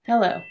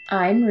Hello,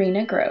 I'm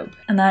Rena Grobe.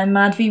 And I'm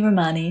Madhvi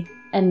Ramani.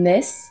 And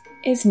this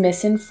is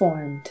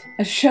Misinformed,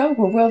 a show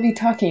where we'll be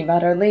talking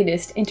about our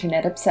latest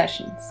internet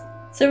obsessions.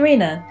 So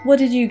Rena, what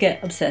did you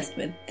get obsessed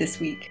with this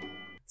week?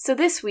 So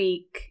this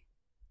week,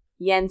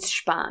 Jens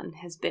Spahn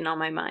has been on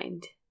my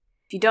mind.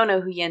 If you don't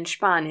know who Jens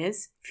Spahn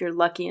is, if you're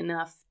lucky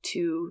enough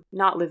to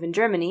not live in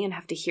Germany and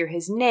have to hear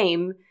his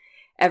name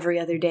every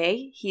other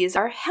day, he is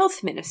our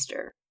health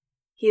minister.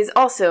 He is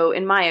also,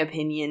 in my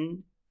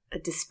opinion, a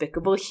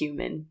despicable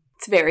human.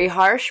 It's very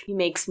harsh. He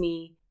makes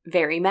me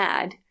very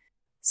mad.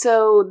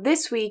 So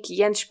this week,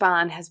 Jens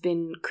Spahn has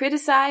been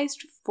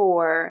criticized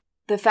for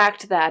the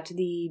fact that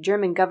the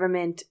German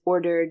government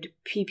ordered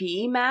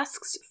PPE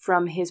masks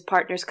from his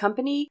partner's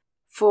company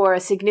for a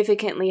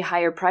significantly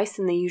higher price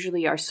than they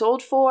usually are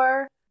sold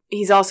for.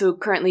 He's also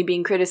currently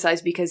being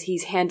criticized because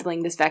he's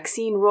handling this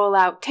vaccine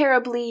rollout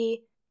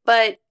terribly.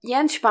 But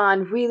Jens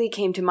Spahn really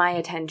came to my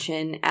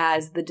attention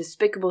as the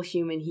despicable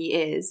human he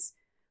is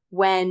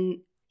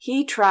when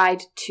he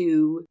tried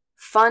to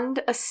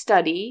fund a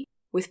study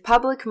with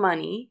public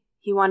money.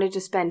 He wanted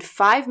to spend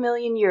 5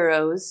 million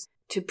euros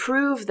to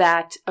prove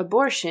that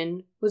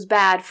abortion was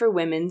bad for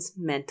women's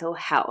mental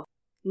health.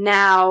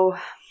 Now,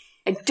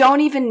 I don't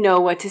even know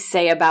what to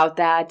say about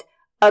that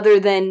other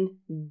than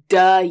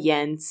duh,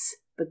 Jens,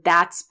 but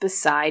that's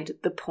beside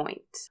the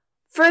point.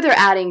 Further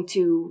adding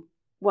to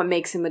what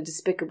makes him a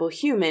despicable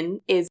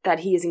human is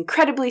that he is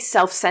incredibly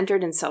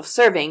self-centered and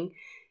self-serving.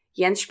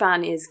 Jens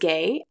Spahn is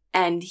gay,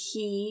 and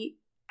he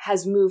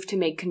has moved to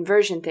make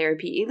conversion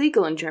therapy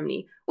illegal in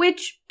Germany,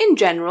 which, in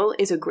general,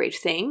 is a great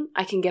thing.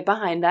 I can get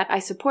behind that. I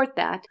support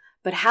that.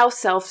 But how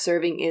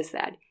self-serving is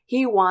that?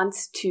 He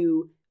wants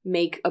to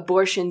make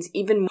abortions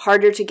even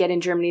harder to get in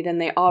Germany than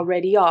they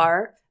already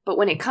are, but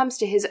when it comes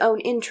to his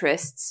own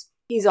interests,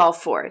 he's all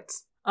for it.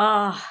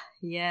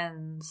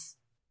 Jens.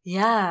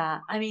 Yeah,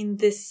 I mean,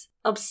 this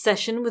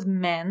obsession with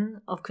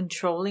men of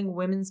controlling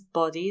women's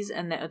bodies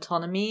and their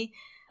autonomy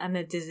and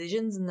their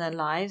decisions in their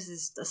lives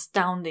is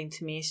astounding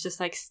to me. It's just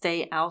like,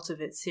 stay out of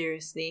it,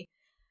 seriously.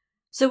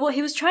 So what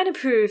he was trying to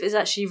prove is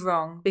actually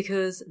wrong,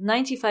 because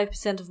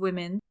 95% of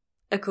women,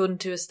 according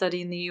to a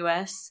study in the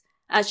US,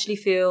 actually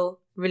feel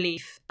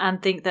relief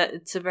and think that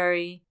it's a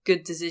very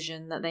good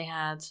decision that they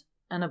had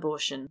an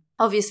abortion.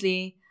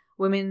 Obviously,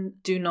 women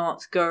do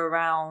not go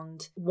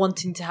around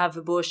wanting to have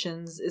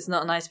abortions. It's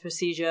not a nice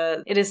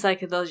procedure. It is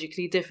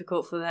psychologically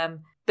difficult for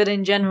them. But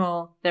in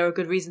general, there are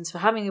good reasons for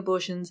having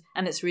abortions,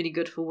 and it's really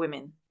good for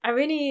women. I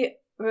really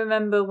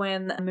remember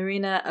when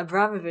Marina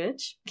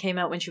Abramović came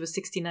out when she was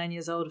 69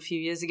 years old a few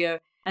years ago,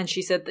 and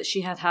she said that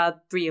she had had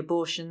 3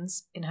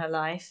 abortions in her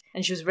life,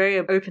 and she was very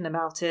open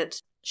about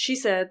it. She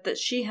said that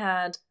she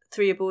had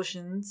 3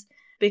 abortions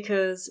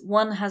because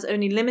one has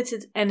only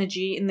limited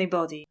energy in the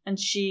body, and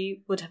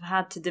she would have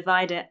had to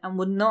divide it and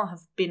would not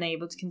have been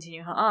able to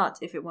continue her art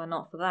if it were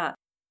not for that.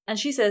 And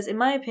she says, in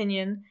my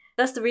opinion,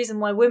 that's the reason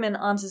why women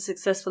aren't as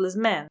successful as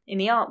men in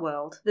the art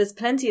world. There's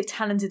plenty of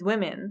talented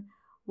women.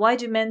 Why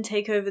do men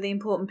take over the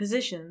important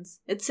positions?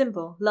 It's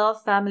simple.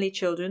 Love, family,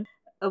 children.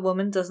 A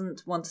woman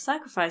doesn't want to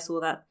sacrifice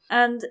all that.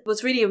 And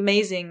what's really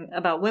amazing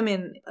about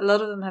women, a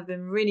lot of them have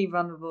been really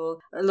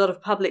vulnerable. A lot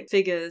of public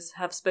figures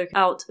have spoken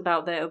out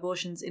about their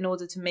abortions in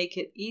order to make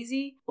it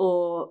easy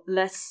or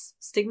less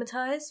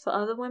stigmatized for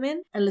other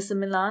women. Alyssa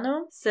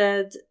Milano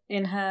said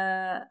in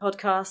her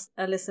podcast,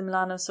 Alyssa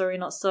Milano, Sorry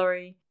Not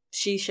Sorry,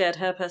 she shared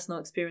her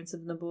personal experience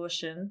of an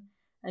abortion.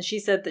 And she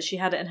said that she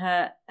had it in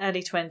her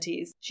early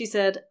 20s. She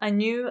said, I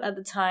knew at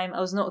the time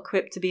I was not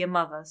equipped to be a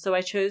mother, so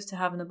I chose to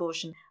have an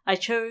abortion. I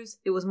chose,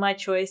 it was my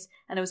choice,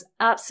 and it was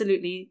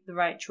absolutely the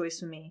right choice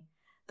for me.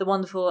 The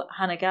wonderful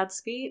Hannah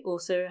Gadsby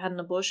also had an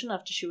abortion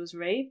after she was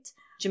raped.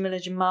 Jamila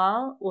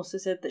Jamal also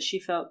said that she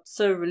felt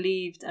so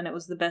relieved and it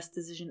was the best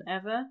decision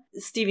ever.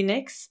 Stevie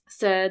Nicks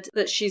said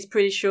that she's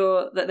pretty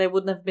sure that there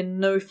wouldn't have been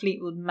no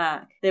Fleetwood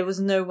Mac. There was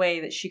no way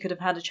that she could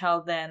have had a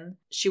child then.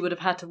 She would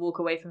have had to walk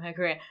away from her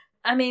career.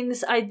 I mean,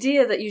 this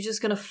idea that you're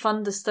just going to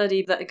fund a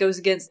study that goes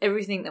against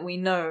everything that we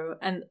know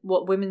and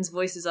what women's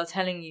voices are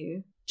telling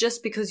you,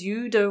 just because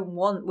you don't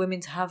want women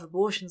to have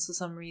abortions for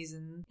some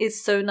reason,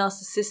 is so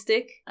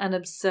narcissistic and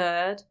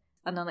absurd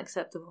and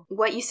unacceptable.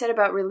 What you said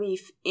about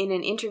relief, in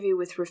an interview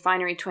with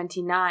Refinery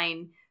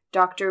 29,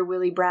 Dr.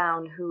 Willie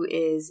Brown, who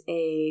is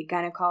a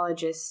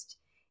gynecologist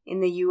in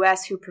the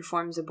US who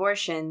performs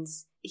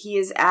abortions, he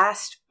is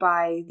asked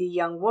by the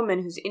young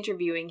woman who's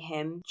interviewing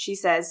him. She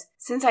says,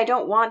 since I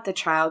don't want the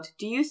child,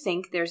 do you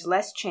think there's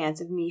less chance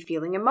of me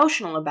feeling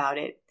emotional about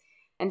it?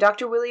 And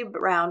Dr. Willie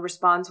Brown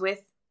responds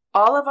with,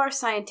 all of our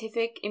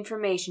scientific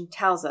information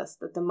tells us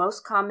that the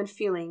most common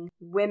feeling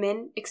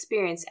women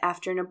experience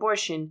after an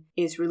abortion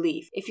is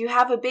relief. If you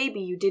have a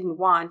baby you didn't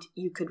want,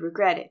 you could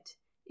regret it.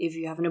 If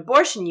you have an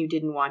abortion you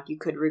didn't want, you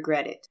could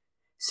regret it.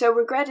 So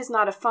regret is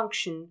not a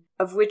function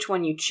of which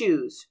one you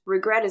choose.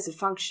 Regret is a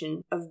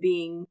function of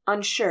being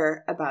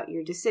unsure about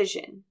your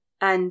decision.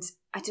 And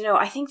I don't know,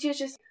 I think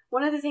just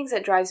one of the things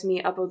that drives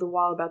me up the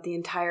wall about the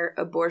entire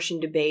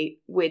abortion debate,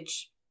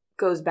 which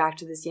goes back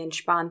to this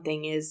Jens Spahn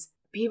thing, is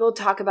People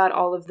talk about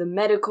all of the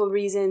medical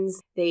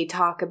reasons. They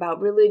talk about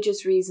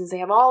religious reasons. They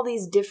have all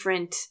these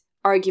different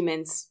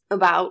arguments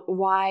about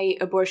why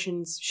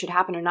abortions should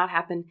happen or not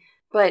happen.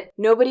 But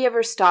nobody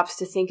ever stops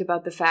to think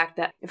about the fact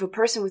that if a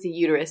person with a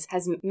uterus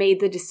has made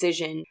the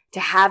decision to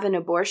have an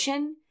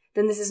abortion,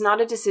 then this is not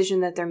a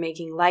decision that they're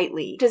making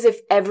lightly. It's as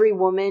if every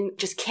woman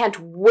just can't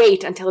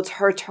wait until it's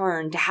her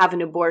turn to have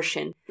an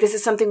abortion. This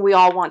is something we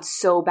all want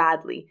so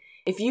badly.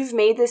 If you've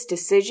made this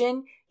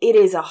decision, it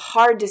is a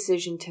hard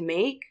decision to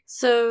make.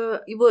 So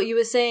what you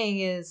were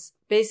saying is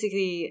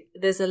basically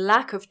there's a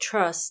lack of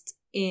trust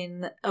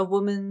in a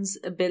woman's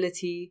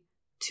ability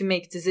to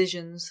make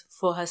decisions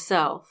for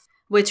herself.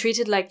 We're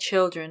treated like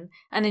children.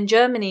 And in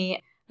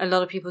Germany, a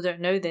lot of people don't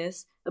know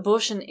this,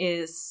 abortion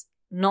is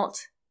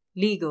not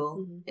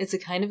legal. Mm-hmm. It's a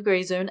kind of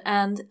grey zone.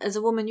 And as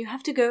a woman, you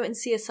have to go and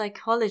see a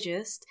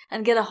psychologist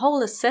and get a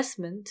whole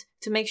assessment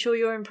to make sure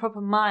you're in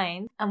proper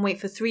mind and wait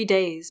for 3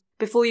 days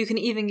before you can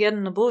even get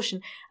an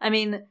abortion. I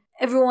mean,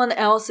 everyone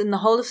else in the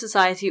whole of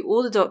society,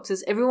 all the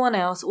doctors, everyone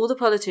else, all the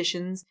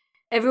politicians,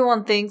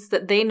 everyone thinks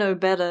that they know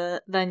better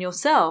than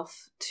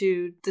yourself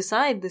to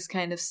decide this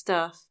kind of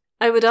stuff.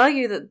 I would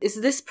argue that it's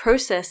this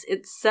process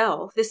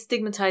itself, this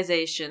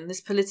stigmatization,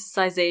 this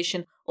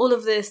politicization, all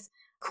of this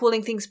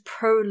calling things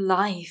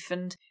pro-life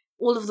and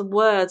all of the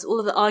words, all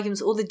of the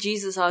arguments, all the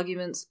Jesus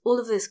arguments, all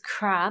of this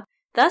crap,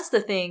 that's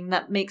the thing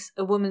that makes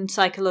a woman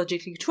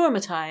psychologically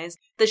traumatized,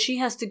 that she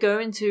has to go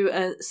into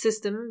a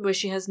system where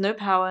she has no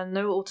power,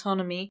 no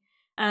autonomy.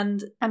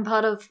 And I'm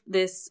part of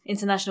this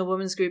international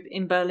women's group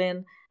in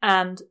Berlin,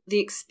 and the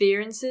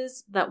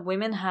experiences that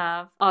women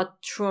have are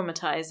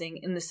traumatizing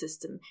in the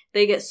system.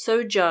 They get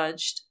so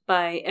judged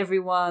by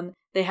everyone.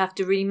 They have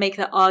to really make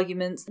their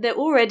arguments. They're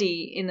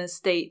already in a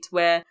state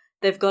where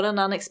they've got an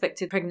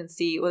unexpected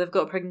pregnancy, or they've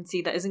got a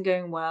pregnancy that isn't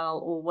going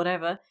well, or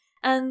whatever.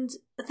 And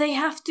they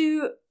have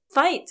to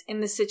fight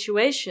in this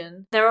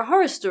situation. There are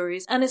horror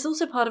stories, and it's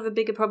also part of a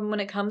bigger problem when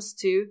it comes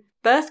to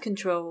birth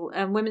control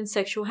and women's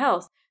sexual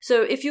health.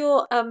 So if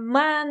you're a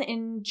man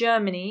in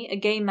Germany, a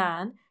gay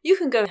man, you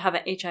can go have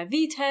an HIV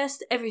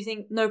test,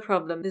 everything, no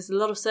problem. There's a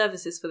lot of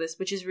services for this,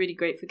 which is really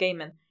great for gay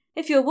men.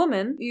 If you're a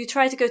woman, you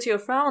try to go to your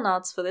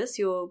Frauenarzt for this,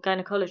 your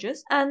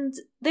gynecologist, and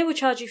they will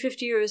charge you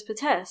 50 euros per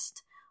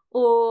test.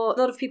 Or a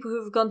lot of people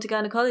who've gone to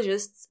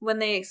gynecologists, when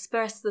they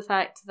express the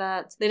fact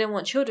that they don't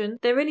want children,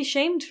 they're really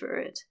shamed for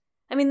it.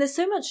 I mean, there's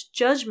so much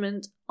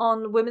judgment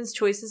on women's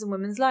choices and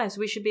women's lives.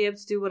 We should be able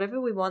to do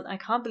whatever we want. I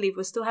can't believe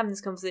we're still having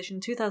this conversation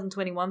in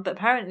 2021, but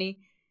apparently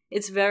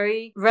it's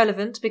very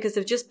relevant because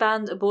they've just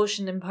banned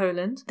abortion in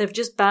Poland. They've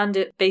just banned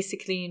it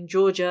basically in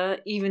Georgia,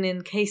 even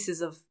in cases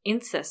of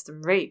incest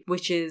and rape,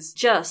 which is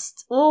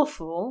just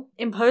awful.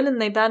 In Poland,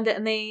 they banned it,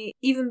 and they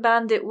even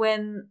banned it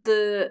when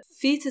the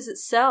fetus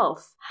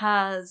itself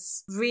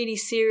has really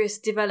serious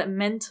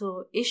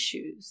developmental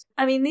issues.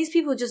 I mean, these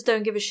people just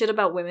don't give a shit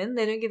about women.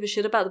 They don't give a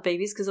shit about the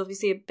babies, because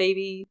obviously a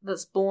baby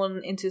that's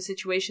born into a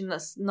situation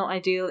that's not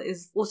ideal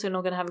is also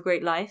not going to have a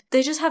great life.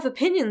 They just have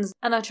opinions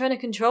and are trying to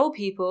control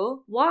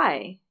people. Why?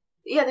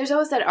 Yeah, there's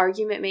always that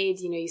argument made,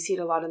 you see it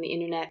a lot on the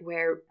internet,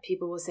 where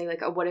people will say,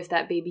 like, oh, what if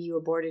that baby you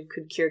aborted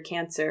could cure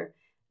cancer?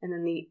 And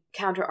then the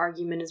counter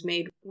argument is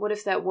made, what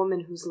if that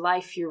woman whose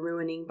life you're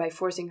ruining by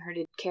forcing her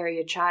to carry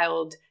a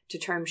child to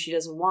terms she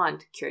doesn't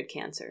want cured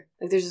cancer?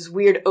 Like, there's this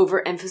weird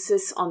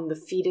overemphasis on the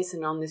fetus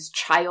and on this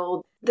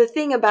child. The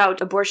thing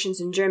about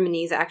abortions in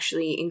Germany is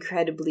actually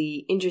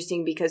incredibly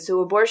interesting, because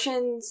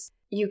abortions,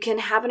 you can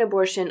have an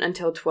abortion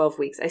until 12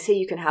 weeks. I say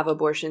you can have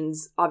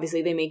abortions.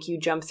 Obviously, they make you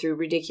jump through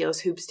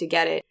ridiculous hoops to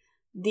get it.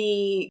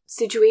 The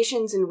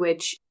situations in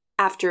which,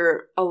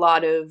 after a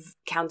lot of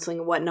counseling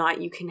and whatnot,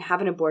 you can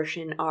have an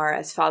abortion are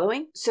as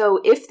following.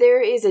 So if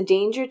there is a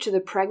danger to the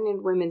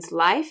pregnant woman's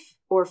life,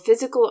 or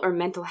physical or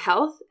mental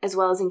health, as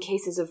well as in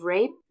cases of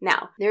rape.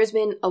 Now, there's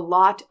been a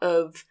lot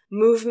of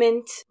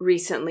movement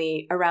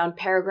recently around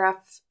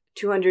paragraph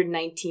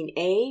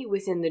 219A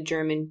within the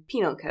German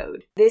Penal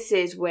Code. This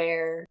is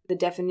where the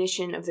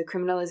definition of the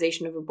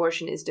criminalization of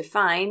abortion is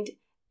defined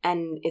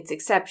and its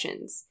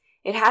exceptions.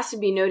 It has to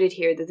be noted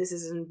here that this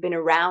hasn't been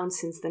around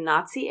since the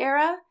Nazi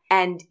era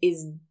and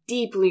is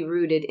deeply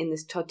rooted in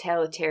this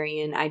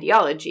totalitarian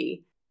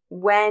ideology.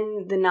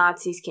 When the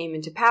Nazis came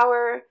into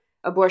power,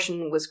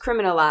 abortion was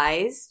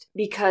criminalized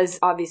because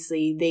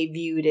obviously they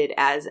viewed it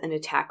as an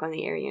attack on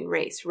the Aryan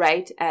race,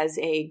 right? As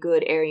a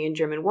good Aryan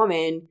German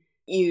woman,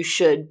 you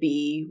should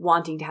be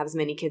wanting to have as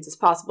many kids as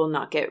possible,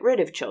 not get rid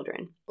of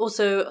children.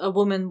 Also, a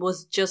woman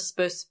was just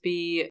supposed to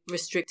be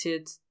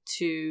restricted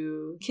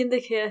to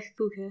Kinderkirche,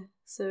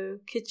 so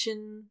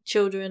kitchen,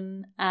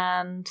 children,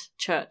 and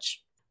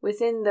church.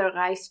 Within the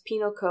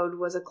Reichspenal Code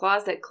was a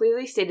clause that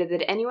clearly stated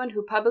that anyone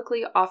who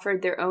publicly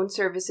offered their own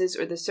services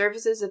or the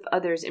services of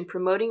others in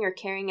promoting or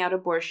carrying out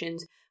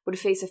abortions would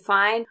face a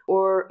fine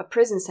or a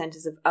prison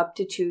sentence of up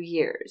to 2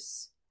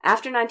 years.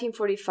 After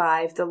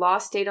 1945, the law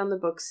stayed on the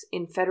books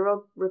in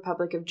Federal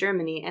Republic of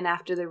Germany, and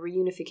after the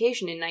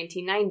reunification in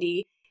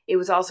 1990, it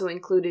was also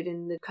included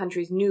in the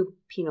country's new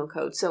penal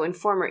code. So in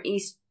former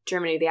East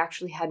Germany, they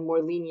actually had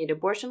more lenient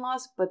abortion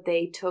laws, but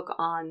they took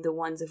on the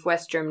ones of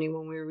West Germany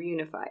when we were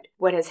reunified.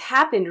 What has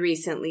happened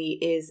recently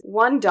is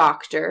one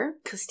doctor,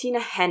 Christina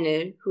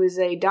Hennel, who is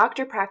a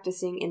doctor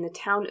practicing in the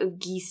town of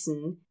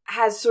Gießen,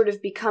 has sort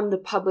of become the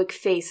public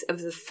face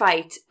of the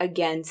fight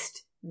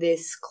against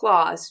this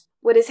clause.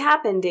 What has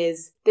happened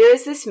is there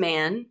is this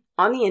man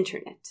on the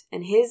internet,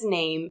 and his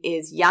name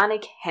is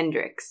Yannick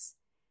Hendricks.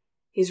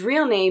 His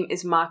real name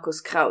is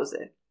Markus Krause.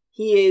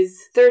 He is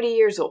 30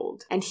 years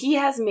old, and he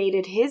has made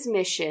it his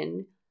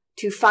mission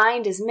to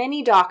find as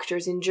many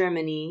doctors in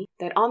Germany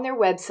that on their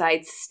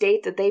websites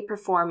state that they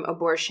perform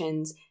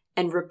abortions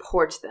and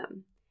report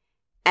them.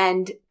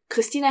 And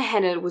Christina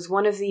Hennel was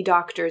one of the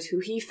doctors who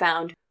he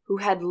found who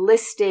had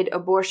listed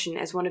abortion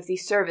as one of the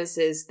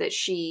services that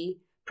she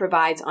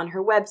provides on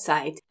her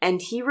website.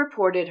 And he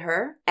reported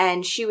her,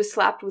 and she was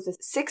slapped with a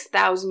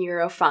 6,000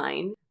 euro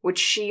fine, which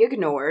she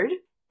ignored.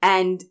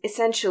 And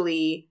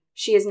essentially,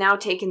 she has now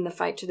taken the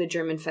fight to the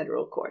German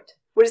federal court.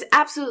 What is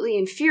absolutely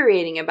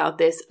infuriating about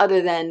this,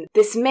 other than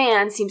this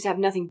man seems to have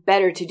nothing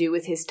better to do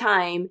with his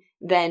time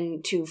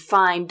than to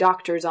find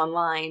doctors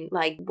online,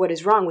 like, what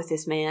is wrong with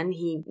this man?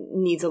 He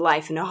needs a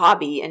life and a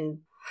hobby, and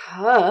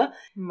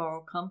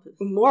moral compass.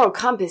 Moral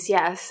compass,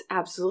 yes,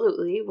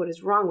 absolutely. What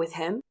is wrong with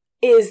him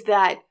is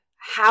that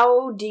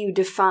how do you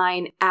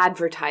define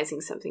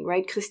advertising something,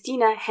 right?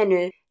 Christina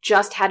Hennel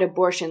just had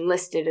abortion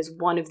listed as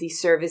one of the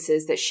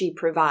services that she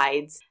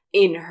provides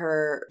in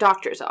her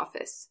doctor's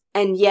office.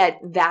 And yet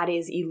that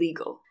is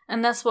illegal.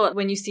 And that's what,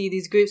 when you see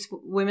these groups,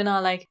 women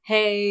are like,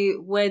 hey,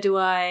 where do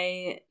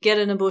I get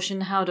an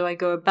abortion? How do I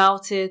go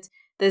about it?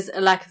 There's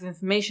a lack of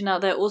information out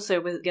there. Also,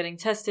 with getting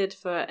tested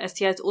for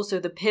STIs, also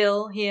the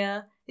pill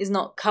here is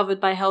not covered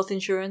by health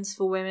insurance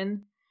for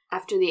women.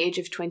 After the age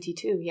of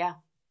 22, yeah.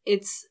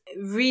 It's a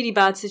really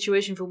bad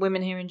situation for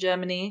women here in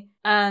Germany.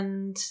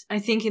 And I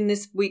think in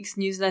this week's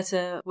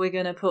newsletter, we're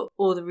going to put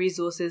all the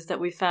resources that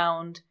we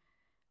found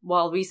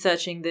while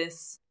researching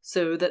this,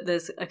 so that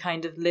there's a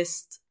kind of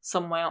list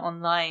somewhere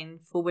online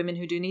for women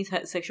who do need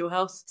sexual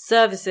health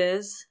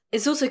services.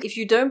 It's also, if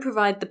you don't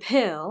provide the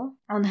pill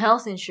on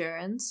health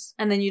insurance,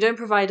 and then you don't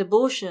provide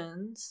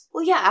abortions...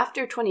 Well, yeah,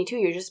 after 22,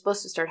 you're just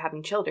supposed to start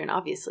having children,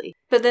 obviously.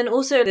 But then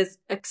also there's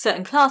a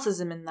certain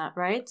classism in that,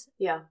 right?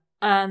 Yeah.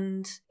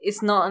 And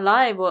it's not a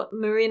lie. What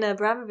Marina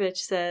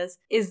Abramovich says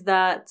is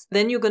that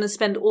then you're going to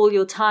spend all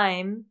your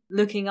time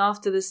looking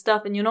after this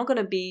stuff, and you're not going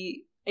to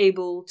be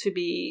able to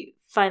be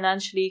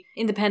financially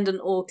independent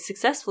or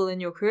successful in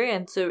your career.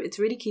 And so it's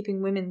really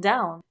keeping women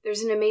down.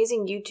 There's an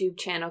amazing YouTube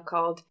channel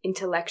called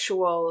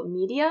Intellectual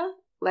Media,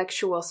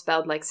 lectual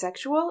spelled like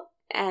sexual,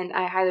 and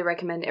I highly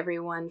recommend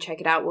everyone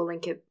check it out. We'll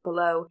link it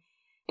below.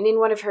 And in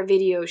one of her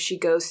videos, she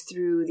goes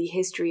through the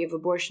history of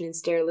abortion and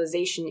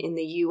sterilization in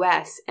the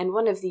US. And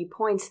one of the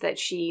points that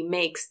she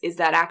makes is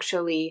that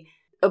actually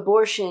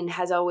abortion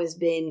has always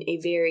been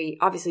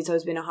obviously it's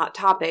always been a hot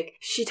topic.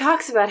 She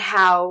talks about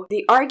how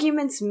the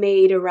arguments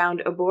made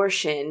around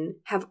abortion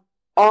have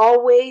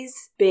always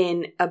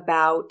been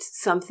about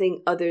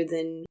something other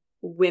than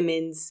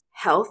women's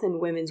health and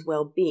women's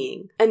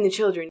well-being and the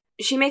children.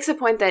 She makes a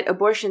point that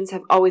abortions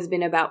have always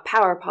been about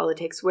power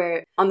politics,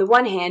 where on the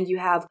one hand you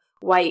have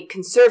white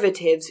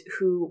conservatives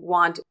who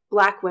want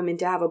black women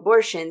to have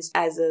abortions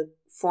as a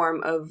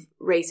form of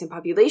race and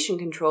population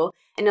control.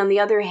 And on the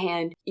other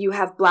hand, you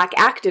have black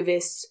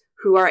activists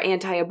who are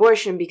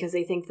anti-abortion because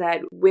they think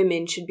that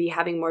women should be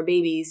having more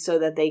babies so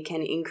that they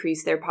can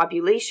increase their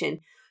population.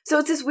 So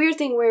it's this weird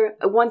thing where,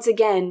 once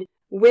again,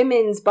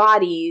 women's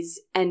bodies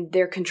and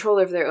their control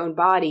of their own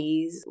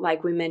bodies,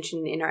 like we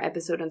mentioned in our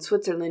episode on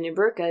Switzerland and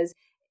burqas,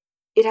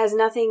 it has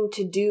nothing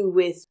to do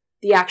with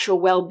the actual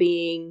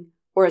well-being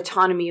or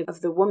autonomy of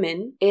the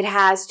woman. It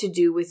has to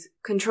do with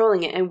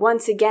controlling it. And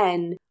once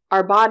again,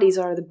 our bodies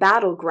are the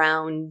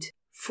battleground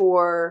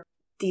for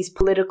these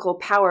political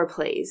power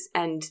plays,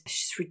 and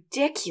it's just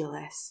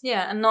ridiculous.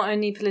 Yeah, and not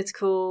only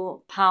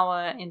political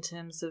power in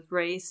terms of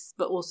race,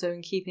 but also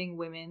in keeping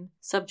women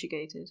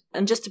subjugated.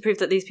 And just to prove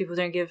that these people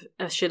don't give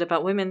a shit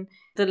about women,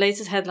 the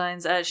latest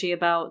headlines are actually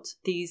about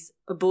these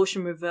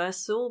abortion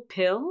reversal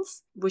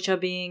pills, which are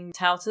being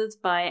touted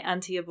by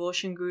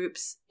anti-abortion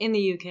groups in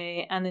the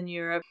UK and in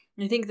Europe.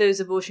 I think those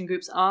abortion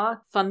groups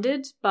are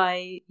funded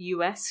by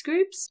US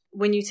groups.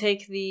 When you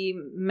take the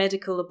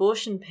medical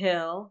abortion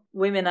pill,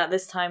 women at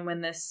this time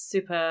when they're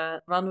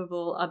super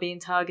vulnerable are being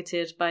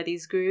targeted by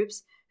these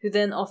groups, who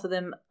then offer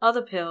them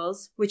other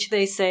pills, which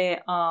they say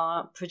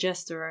are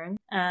progesterone.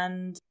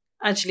 And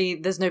actually,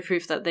 there's no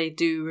proof that they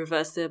do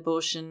reverse the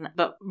abortion,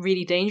 but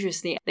really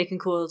dangerously, they can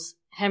cause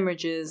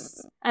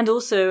hemorrhages. And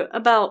also,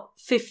 about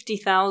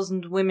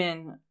 50,000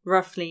 women,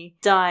 roughly,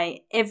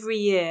 die every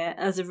year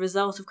as a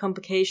result of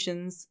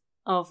complications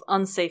of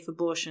unsafe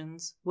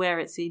abortions where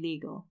it's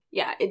illegal.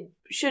 Yeah, it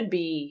should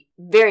be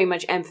very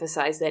much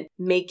emphasized that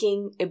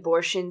making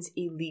abortions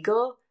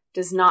illegal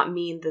does not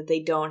mean that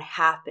they don't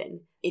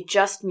happen. It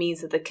just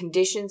means that the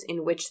conditions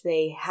in which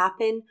they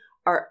happen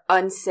are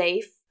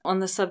unsafe. On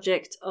the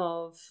subject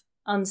of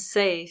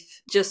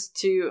unsafe, just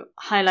to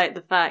highlight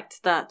the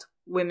fact that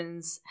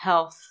women's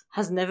health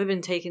has never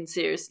been taken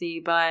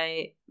seriously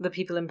by the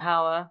people in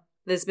power.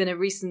 There's been a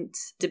recent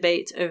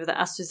debate over the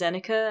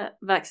AstraZeneca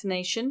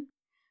vaccination,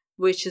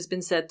 which has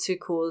been said to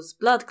cause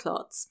blood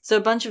clots. So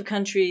a bunch of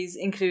countries,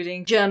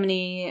 including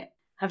Germany,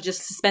 have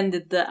just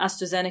suspended the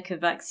AstraZeneca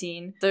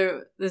vaccine.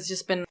 So there's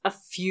just been a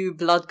few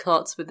blood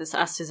clots with this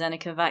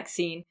AstraZeneca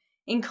vaccine.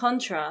 In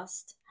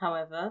contrast,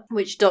 however,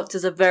 which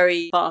doctors are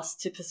very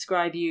fast to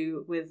prescribe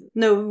you with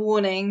no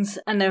warnings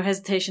and no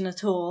hesitation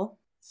at all,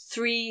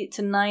 3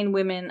 to 9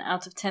 women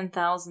out of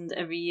 10,000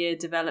 every year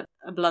develop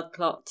a blood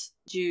clot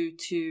due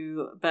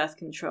to birth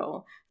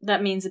control.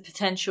 That means a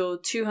potential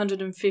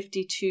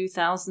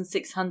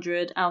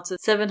 252,600 out of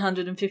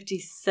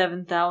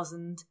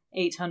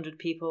 757,800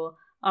 people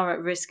are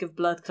at risk of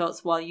blood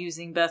clots while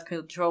using birth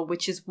control,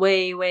 which is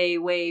way, way,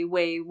 way,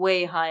 way,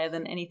 way higher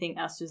than anything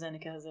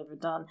AstraZeneca has ever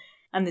done.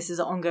 And this is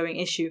an ongoing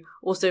issue.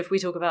 Also, if we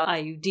talk about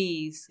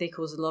IUDs, they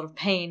cause a lot of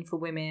pain for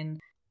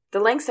women. The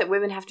lengths that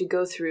women have to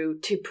go through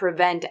to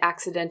prevent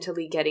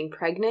accidentally getting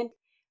pregnant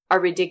are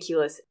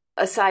ridiculous.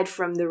 Aside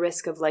from the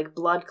risk of like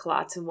blood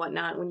clots and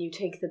whatnot, when you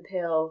take the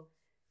pill,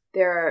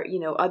 there are,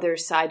 other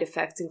side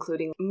effects,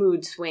 including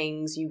mood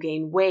swings, you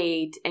gain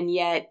weight, and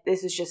yet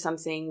this is just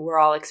something we're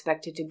all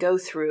expected to go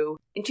through.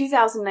 In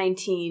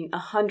 2019,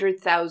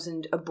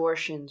 100,000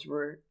 abortions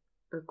were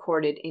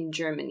recorded in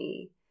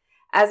Germany.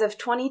 As of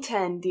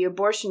 2010, the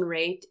abortion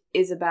rate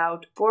is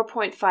about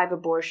 4.5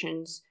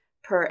 abortions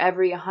per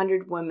every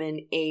 100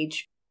 women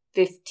aged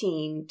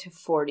 15 to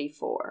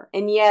 44.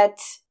 And yet,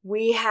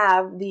 we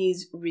have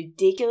these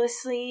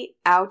ridiculously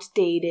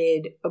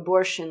outdated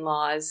abortion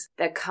laws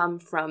that come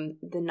from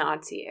the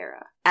Nazi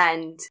era.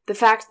 And the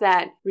fact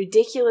that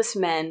ridiculous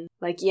men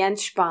like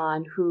Jens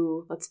Spahn,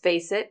 who, let's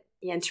face it,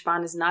 Jens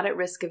Spahn is not at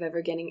risk of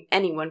ever getting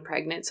anyone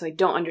pregnant, so I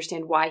don't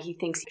understand why he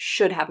thinks he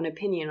should have an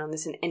opinion on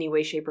this in any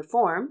way, shape, or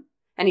form.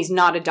 And he's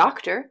not a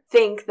doctor,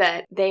 think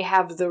that they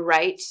have the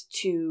right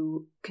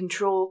to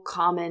control,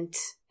 comment,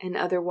 and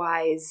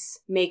otherwise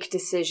make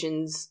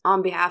decisions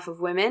on behalf of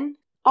women.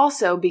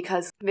 Also,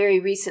 because very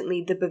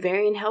recently the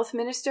Bavarian health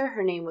minister,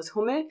 her name was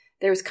Hummel,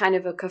 there was kind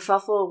of a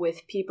kerfuffle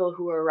with people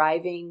who were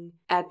arriving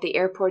at the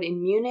airport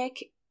in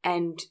Munich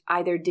and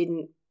either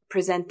didn't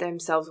present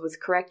themselves with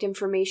correct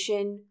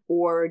information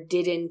or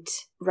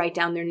didn't write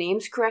down their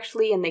names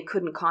correctly, and they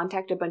couldn't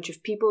contact a bunch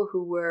of people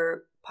who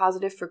were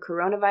positive for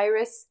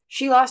coronavirus.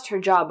 She lost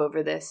her job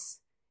over this.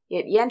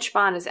 Yet Jens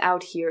Spahn is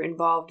out here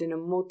involved in a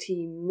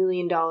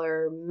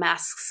multi-million-dollar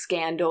mask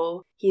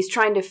scandal. He's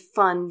trying to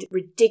fund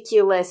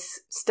ridiculous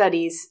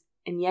studies,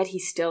 and yet he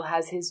still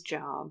has his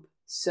job.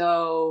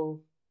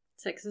 So...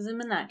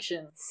 sexism in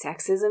action.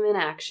 Sexism in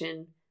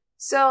action.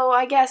 So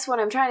I guess what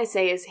I'm trying to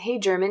say is, hey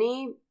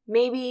Germany,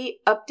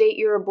 maybe update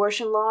your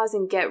abortion laws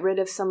and get rid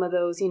of some of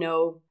those,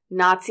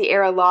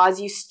 Nazi-era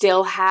laws you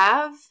still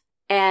have,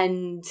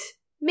 and...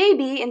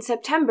 maybe in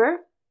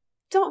September,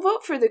 don't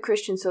vote for the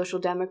Christian Social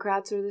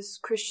Democrats or this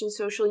Christian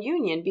Social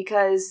Union,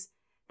 because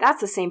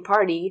that's the same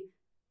party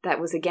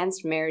that was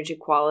against marriage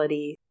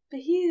equality.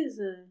 But he's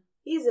a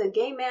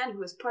gay man who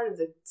was part of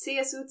the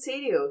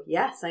CSU-CDU.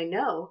 Yes, I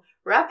know.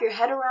 Wrap your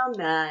head around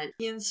that.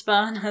 Jens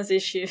Spahn has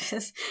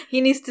issues.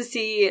 He needs to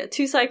see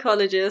 2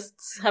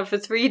 psychologists, have a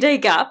 3-day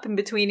gap in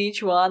between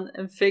each one,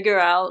 and figure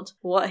out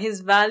what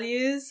his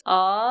values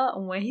are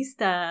and where he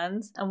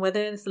stands and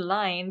whether it's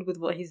aligned with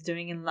what he's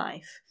doing in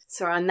life.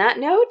 So on that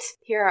note,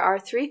 here are our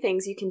 3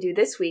 things you can do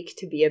this week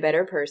to be a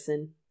better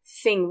person.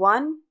 Thing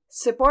 1,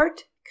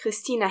 support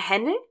Christina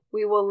Henne.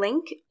 We will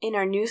link in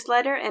our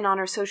newsletter and on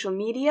our social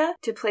media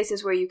to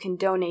places where you can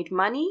donate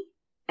money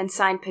and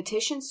sign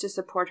petitions to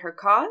support her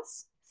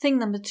cause. Thing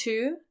number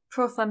 2,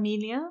 Pro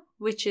Familia,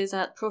 which is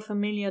at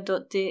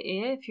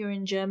profamilia.de if you're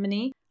in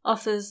Germany,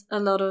 offers a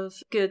lot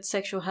of good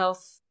sexual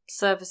health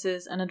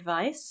services and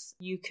advice.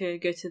 You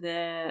could go to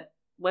their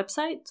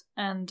website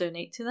and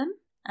donate to them,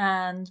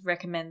 and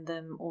recommend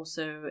them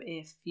also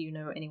if you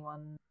know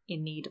anyone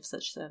in need of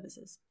such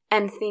services.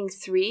 And thing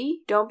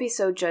 3, don't be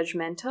so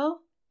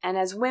judgmental. And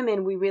as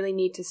women, we really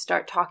need to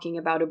start talking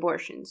about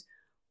abortions.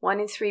 1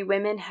 in 3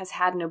 women has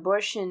had an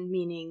abortion,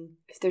 meaning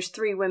if there's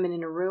 3 women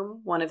in a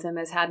room, 1 of them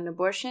has had an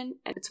abortion,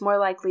 and it's more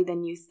likely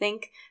than you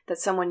think that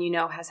someone you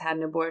know has had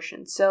an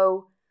abortion.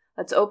 So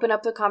let's open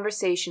up the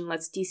conversation,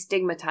 let's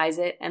destigmatize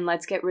it, and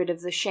let's get rid of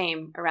the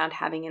shame around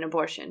having an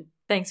abortion.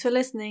 Thanks for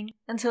listening.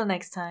 Until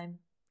next time.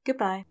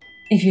 Goodbye.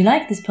 If you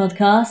like this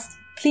podcast,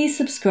 please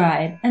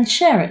subscribe and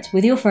share it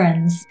with your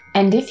friends.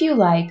 And if you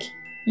like,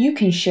 you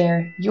can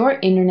share your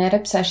internet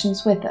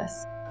obsessions with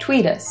us.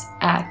 Tweet us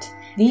at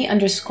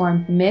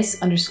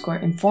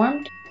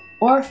 @the_miss_informed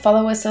or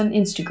follow us on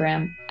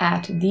Instagram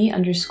at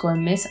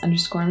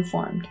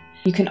 @the_miss_informed.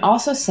 You can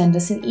also send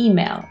us an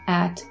email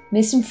at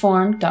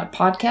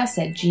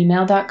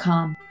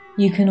misinformed.podcast@gmail.com.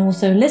 You can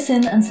also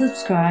listen and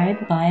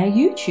subscribe via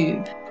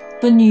YouTube.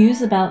 For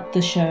news about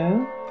the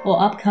show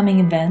or upcoming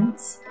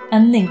events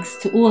and links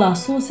to all our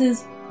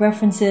sources,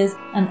 references,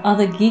 and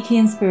other geeky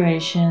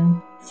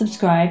inspiration,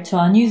 subscribe to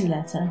our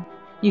newsletter.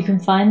 You can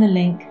find the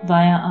link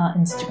via our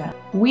Instagram.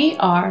 We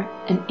are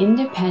an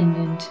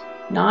independent,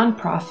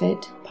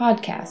 nonprofit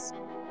podcast.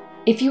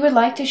 If you would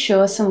like to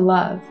show us some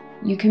love,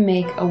 you can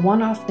make a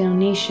one-off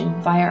donation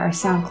via our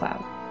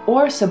SoundCloud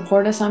or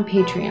support us on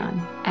Patreon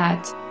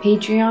at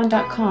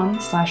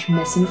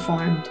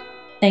patreon.com/misinformed.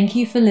 Thank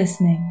you for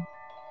listening.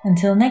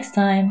 Until next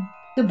time,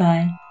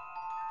 goodbye.